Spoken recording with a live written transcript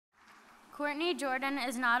Cortney Jordan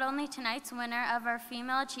is not only tonight's winner of our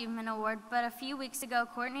Female Achievement Award, but a few weeks ago,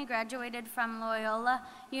 Cortney graduated from Loyola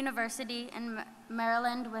University in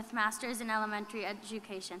Maryland with Masters in Elementary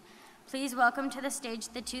Education. Please welcome to the stage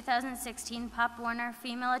the 2016 Pop Warner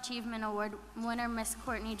Female Achievement Award winner, Miss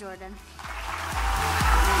Cortney Jordan.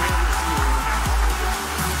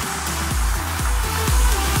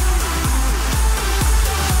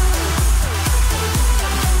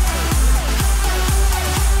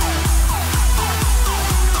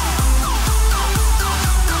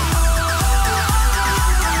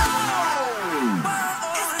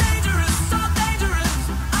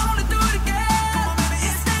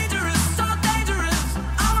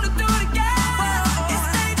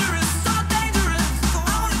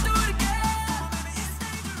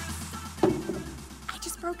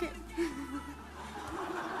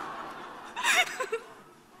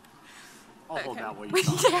 I'll hold out what you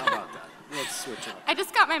thought. How about that? Let's switch it up. I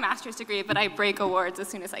just got my master's degree, but I break awards as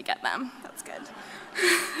soon as I get them. That's good.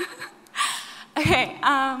 Okay,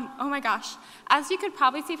 oh my gosh. As you could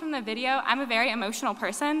probably see from the video, I'm a very emotional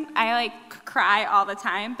person. I cry all the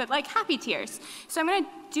time, but happy tears. So I'm gonna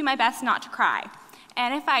do my best not to cry.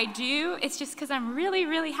 And if I do, it's just because I'm really,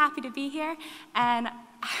 really happy to be here, and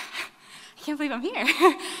I can't believe I'm here.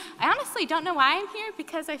 I honestly don't know why I'm here,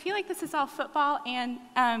 because I feel like this is all football and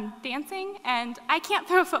dancing, and I can't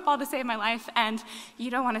throw a football to save my life, and you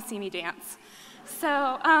don't want to see me dance.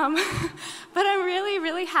 So, but I'm really,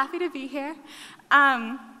 really happy to be here. As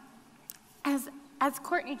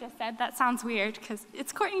Cortney just said, that sounds weird, because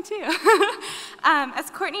it's Cortney too. As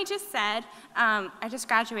Cortney just said, I just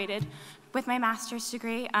graduated with my master's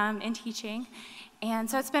degree in teaching, and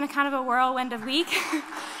so it's been a kind of a whirlwind of week.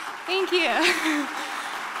 Thank you.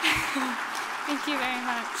 Thank you very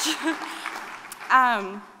much.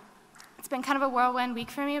 It's been kind of a whirlwind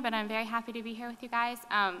week for me, but I'm very happy to be here with you guys.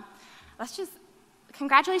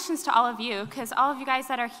 Congratulations to all of you, because all of you guys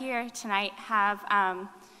that are here tonight have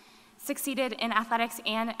succeeded in athletics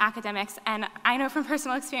and academics, and I know from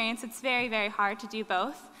personal experience it's very, very hard to do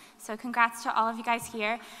both. So congrats to all of you guys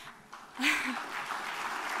here.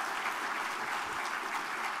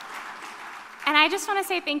 And I just want to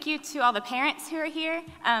say thank you to all the parents who are here.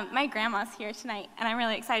 My grandma's here tonight, and I'm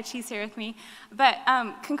really excited she's here with me. But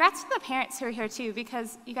congrats to the parents who are here too,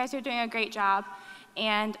 because you guys are doing a great job.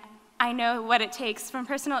 And I know what it takes. From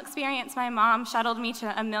personal experience, my mom shuttled me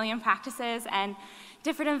to a million practices and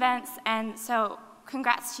different events. And so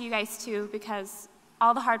congrats to you guys too, because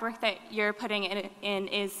all the hard work that you're putting in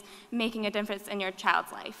is making a difference in your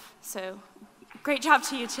child's life. So great job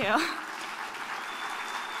to you too.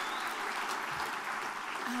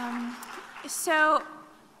 So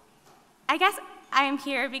I guess I am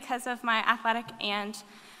here because of my athletic and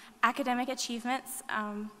academic achievements.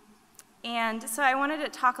 And so I wanted to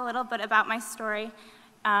talk a little bit about my story.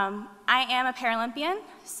 I am a Paralympian.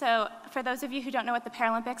 So for those of you who don't know what the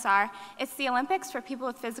Paralympics are, it's the Olympics for people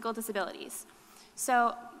with physical disabilities.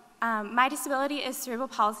 So my disability is cerebral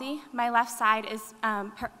palsy. My left side is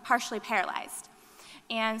partially paralyzed.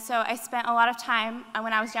 And so I spent a lot of time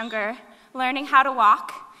when I was younger learning how to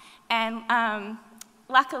walk. And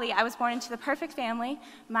luckily, I was born into the perfect family.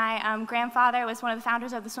 My grandfather was one of the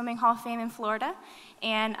founders of the Swimming Hall of Fame in Florida.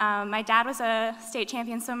 And my dad was a state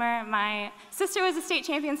champion swimmer. My sister was a state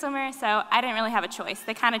champion swimmer, so I didn't really have a choice.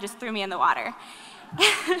 They kind of just threw me in the water.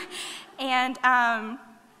 And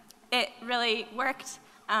it really worked.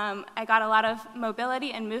 I got a lot of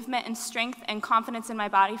mobility and movement and strength and confidence in my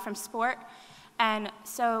body from sport. And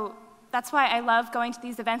so that's why I love going to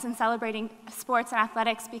these events and celebrating sports and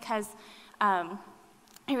athletics, because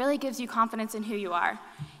it really gives you confidence in who you are.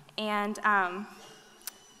 And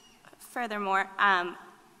furthermore,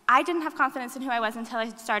 I didn't have confidence in who I was until I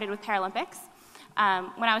started with Paralympics.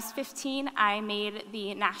 When I was 15, I made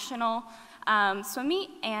the national swim meet,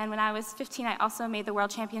 and when I was 15, I also made the World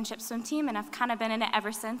Championship swim team, and I've kind of been in it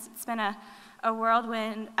ever since. It's been a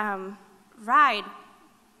whirlwind ride.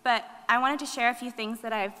 But I wanted to share a few things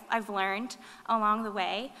that I've learned along the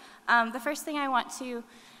way. The first thing I want to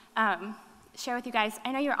share with you guys,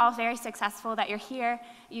 I know you're all very successful, that you're here.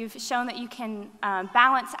 You've shown that you can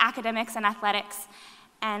balance academics and athletics,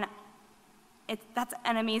 and that's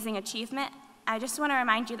an amazing achievement. I just want to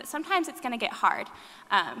remind you that sometimes it's going to get hard.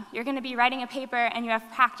 You're going to be writing a paper, and you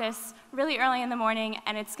have practice really early in the morning,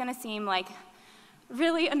 and it's going to seem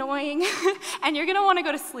really annoying, and you're going to want to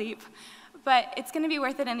go to sleep. But it's going to be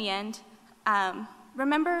worth it in the end.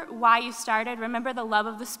 Remember why you started. Remember the love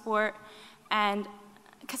of the sport. And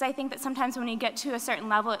because I think that sometimes when you get to a certain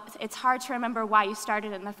level, it's hard to remember why you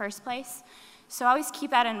started in the first place. So always keep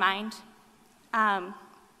that in mind.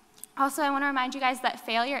 Also, I want to remind you guys that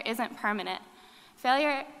failure isn't permanent.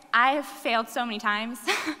 Failure, I've failed so many times,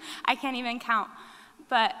 I can't even count,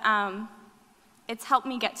 but it's helped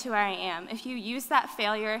me get to where I am. If you use that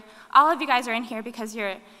failure, all of you guys are in here because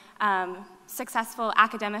you're successful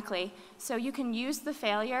academically, so you can use the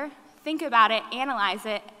failure, think about it, analyze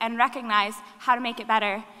it, and recognize how to make it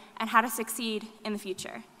better and how to succeed in the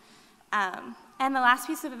future. And the last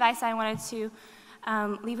piece of advice I wanted to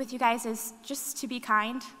leave with you guys is just to be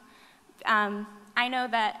kind. I know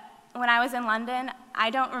that when I was in London, I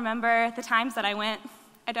don't remember the times that I went.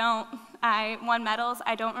 I won medals.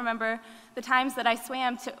 I don't remember the times that I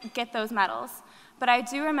swam to get those medals. But I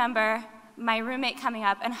do remember my roommate coming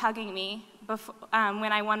up and hugging me before,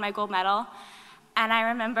 when I won my gold medal. And I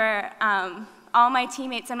remember all my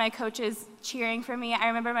teammates and my coaches cheering for me. I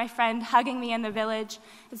remember my friend hugging me in the village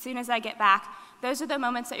as soon as I get back. Those are the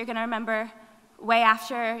moments that you're going to remember way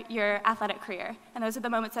after your athletic career, and those are the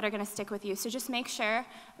moments that are going to stick with you. So just make sure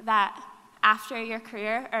that after your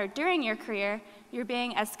career, or during your career, you're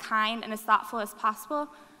being as kind and as thoughtful as possible,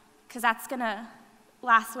 because that's going to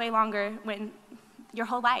last way longer when your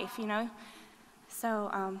whole life, you know?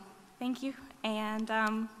 So thank you, and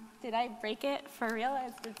did I break it for real?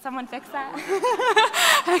 Did someone fix that?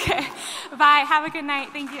 Okay, bye, have a good night,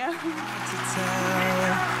 thank you.